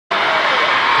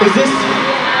Is this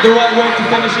the right way to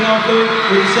finish it off, Louis?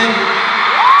 Would you say?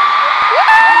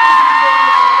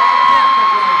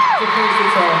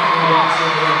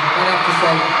 I'd have to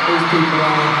say these people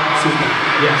are super.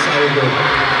 Yes, I agree.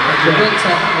 The Brits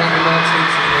have like the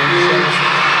Martins and the shows.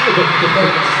 The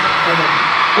bonus.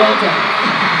 Well done.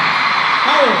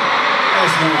 Howard.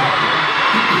 Yes, no.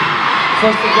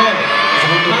 First again,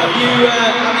 have you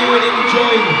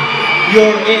enjoyed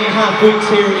your 8.5 weeks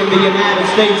here in the United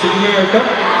States of America?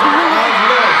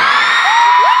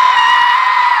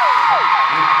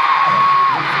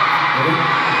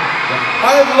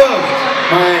 I've loved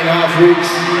my 8.5 weeks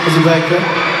as a baker.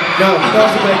 No, not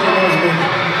as a baker, not as a baker.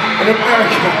 In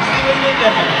America.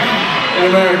 In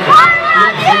America.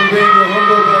 From being a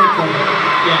humble baker.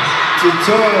 Yes. To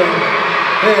touring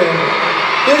here.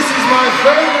 This is my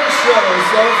favourite show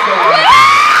so far.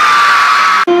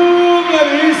 Boom, let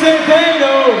me say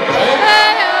Pano.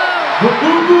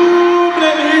 Boom, boom,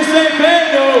 let me say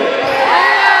Pano.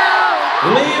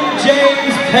 Liam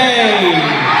James Payne.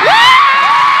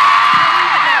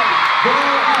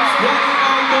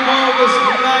 August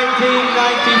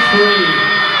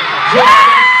 1993. Just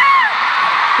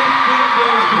 15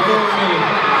 years before me.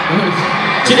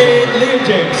 Today, Liam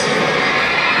James.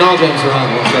 No, James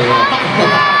around, what's going on?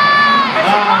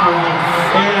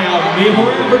 Here I am, me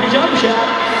hurrying for the jump shot.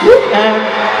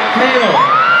 Pano,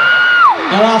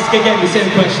 I'll ask again the same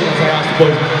question as I asked the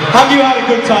boys. Have you had a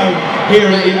good time here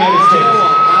in the United States?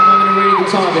 I'm having a really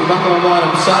good time. In the back of my mind,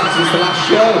 I'm sad because it's the last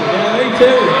show. Yeah, me too.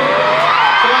 It's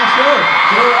the last show.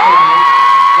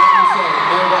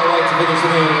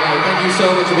 Thank you so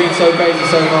much for being so crazy,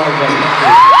 so hard.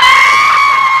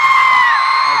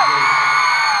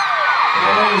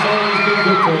 It's always been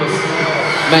good for us.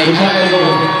 Mate, it's always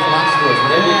been class for us.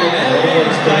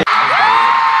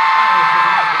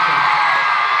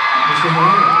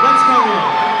 Let's carry on.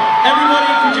 Everybody,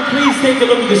 could you please take a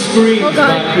look at the screens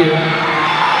back here?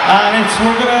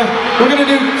 We're gonna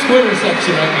do Twitter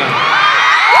section right now.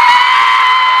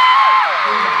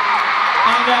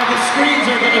 The screens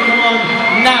are going to come on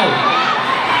now.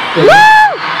 Woo!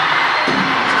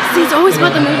 See, it's always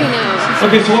about the movie now.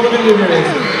 Okay, so what we're going to do here is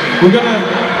we're going to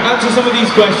answer some of these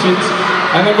questions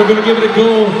and then we're going to give it a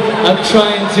go at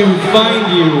trying to find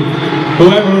you,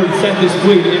 whoever sent this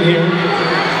tweet in here.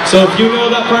 So if you know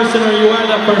that person or you are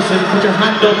that person, put your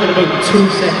hand up in about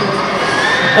 2 seconds.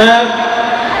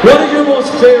 What is your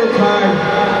most favourite part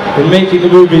in making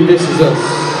the movie This Is Us?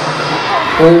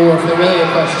 Oh, a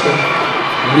familiar question.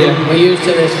 Yeah, we're used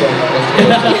to this one.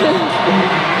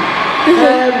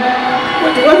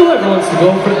 Whoever wants to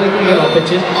go for it,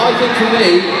 pitch in. I think for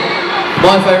me,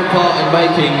 my favourite part in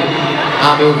making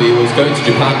our movie was going to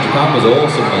Japan. Japan was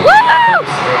awesome, man.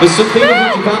 There's some people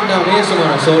from Japan down here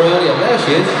somewhere I saw earlier. There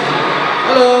she is.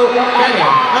 Hello,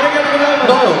 Kenya.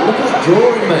 No, look at that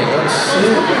drawing, mate. That's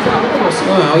sick.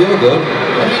 Wow, you're good.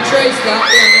 Have you traced that?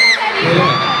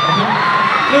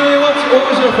 Yeah. Louis, what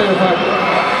was your favourite part?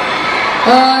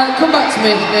 Come back to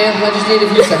me, Liam. I just need a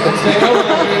few seconds.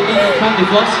 Candy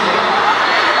floss.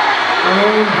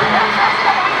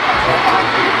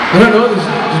 I don't know. There's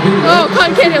been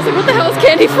cotton candy. I was like, what the hell is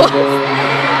candy floss?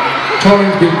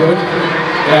 Touring's been good.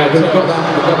 Yeah, we've got that in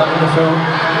the film.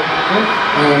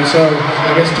 So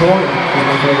I guess touring is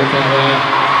my favourite part.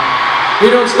 We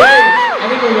don't stage. I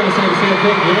think we're going to say the same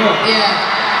thing. You know? Yeah,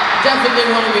 definitely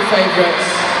one of my favourites.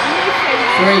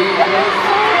 3,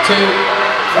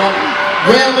 2, 1.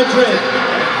 Real Madrid.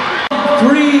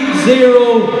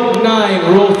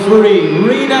 309, row 3.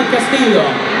 Rina Castillo.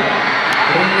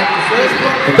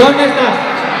 ¿Dónde estás?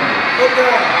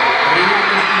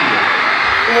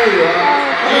 There you are.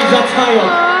 Hey, that's Tayo.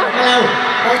 Hello.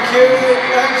 Thank you.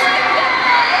 Thanks.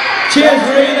 Cheers,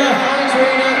 Rina. Thanks,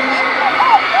 Rina.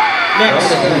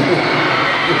 Next.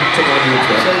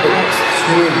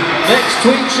 Next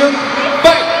tweet, shoot.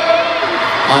 Bang!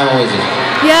 I'm always in.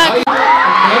 Yeah.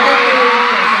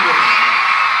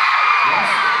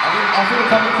 I feel a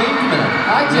common theme for me. I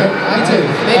do.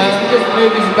 Maybe it's because the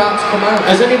movie's about to come out.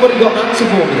 Has anybody got an answer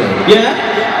for me though? Yeah?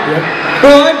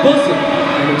 Well, I'm buzzing.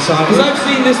 Because I've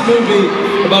seen this movie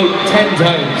about 10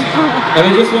 times. And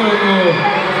I just want to know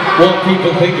what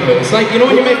people think of it. It's like, you know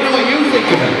when you're making what you think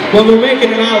of it? When we're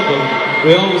making an album,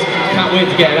 we always can't wait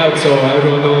to get it out so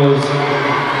everyone knows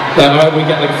that we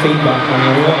get like feedback. And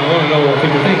I want to know what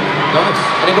people think. Nice.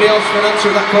 Anybody else for an answer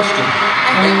to that question?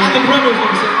 I think Bremer's going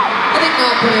to say. I think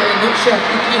I'll put it in a nutshell.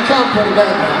 You can't put it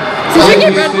better than that. Did you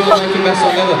get Red Bull? Making best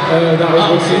song ever. That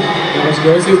was good. That was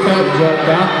good. Super. Enjoyed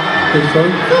that. Good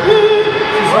fun.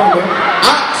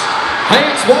 At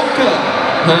Hayes Walker.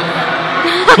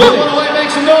 Blow one away,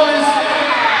 make some noise. Is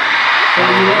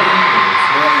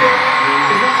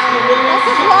that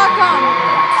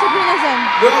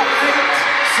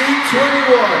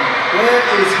one. Where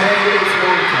is Harriet's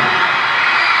Wonka?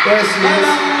 There she is.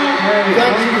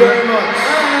 Thank you very much.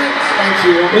 Thank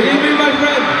you. Will you be my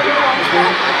friend?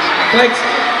 Thanks.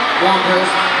 Wonkers.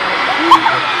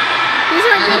 These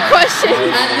are good questions.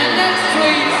 And the next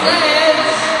tweet says...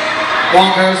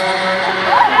 Wonkers.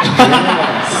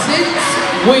 Since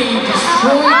we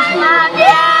destroyed you...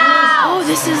 Oh,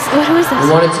 this is. Who is this?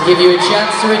 We wanted to give you a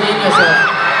chance to redeem yourself.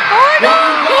 Oh no!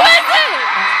 Who is it?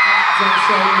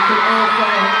 So you can all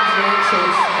follow him.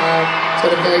 He's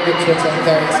got a very good Twitter,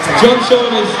 very entertaining. John Sean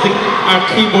is our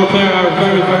keyboard player, our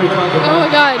very, very talented Oh my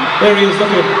man. god. There he is, look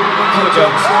at him.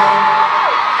 John Sean.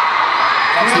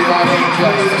 That's who I hate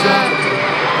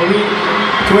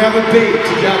Can we have a beat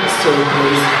to dance to,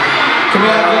 please? Can we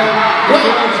have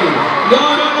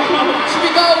No. Should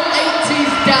we go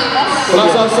 80s dance? Well,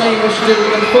 that's what I'm saying, we should do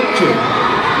it in a function.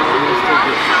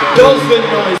 Dolphin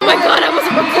noise. Oh my god, I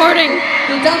wasn't recording.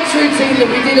 The dance routine that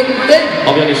we did at the thing.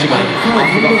 I'll be honest, you mate.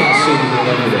 I forgot that as soon as we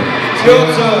did it. It's your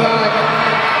turn.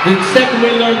 The second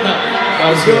we learned that.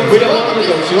 We don't want to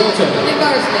go, it's your turn.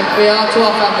 Embarrassing we are to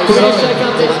our families. Can we all shake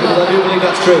hands because I do believe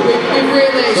that's true. We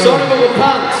really... Sorry about your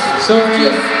pants. Sorry.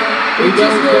 We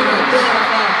don't do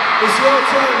that. It's your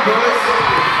turn, boys.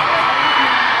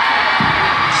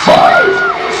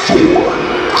 5, 4,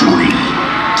 3,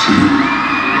 2,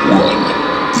 1,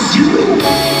 0.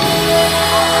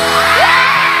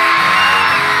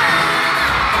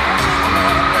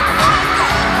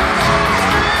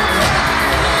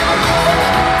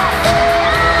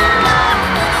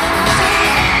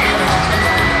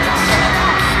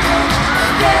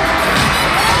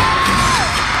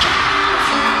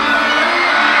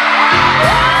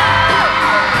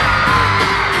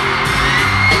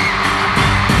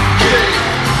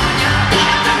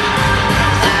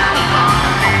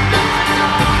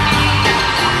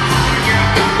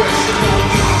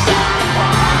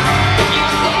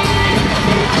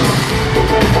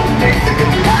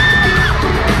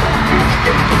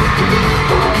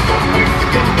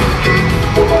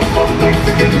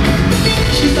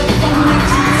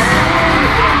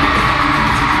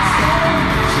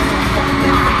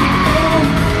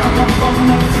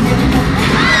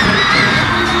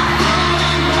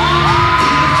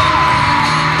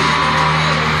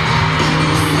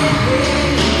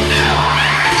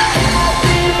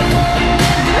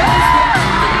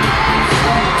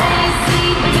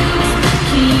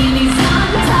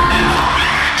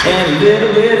 And a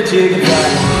little bit of chicken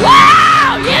fried.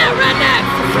 Wow! Yeah, rednecks!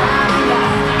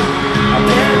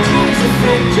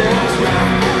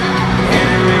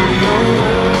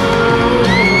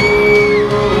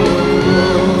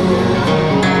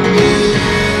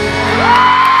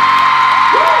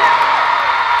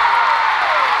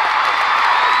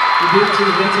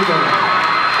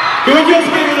 Can we just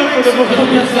give it up for the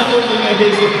performance? That was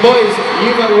amazing. Boys,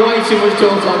 you've had way too much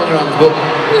talk time on your hands, but...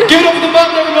 Give it up for the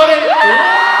band, everybody!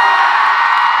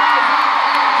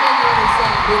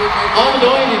 I'm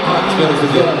annoying in fact, to be honest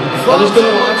with you. I just don't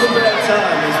know why. A bit of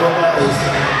time is what that is.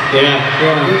 Yeah.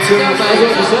 That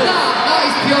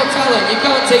is pure talent, you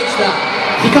can't teach that.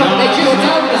 You can't, they just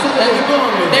know that.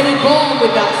 They were born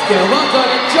with that skill. Well done,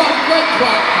 and John, great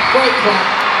clap, great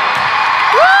clap.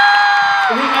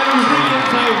 I was really in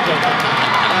time, John.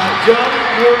 John,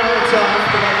 you're out of time,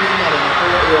 but that doesn't matter. I'll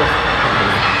let you off.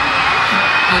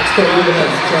 That's got you the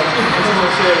best, John. It's a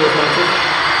more serious matter.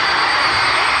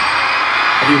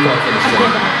 Have you got finished, John?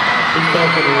 He's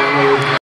talking around.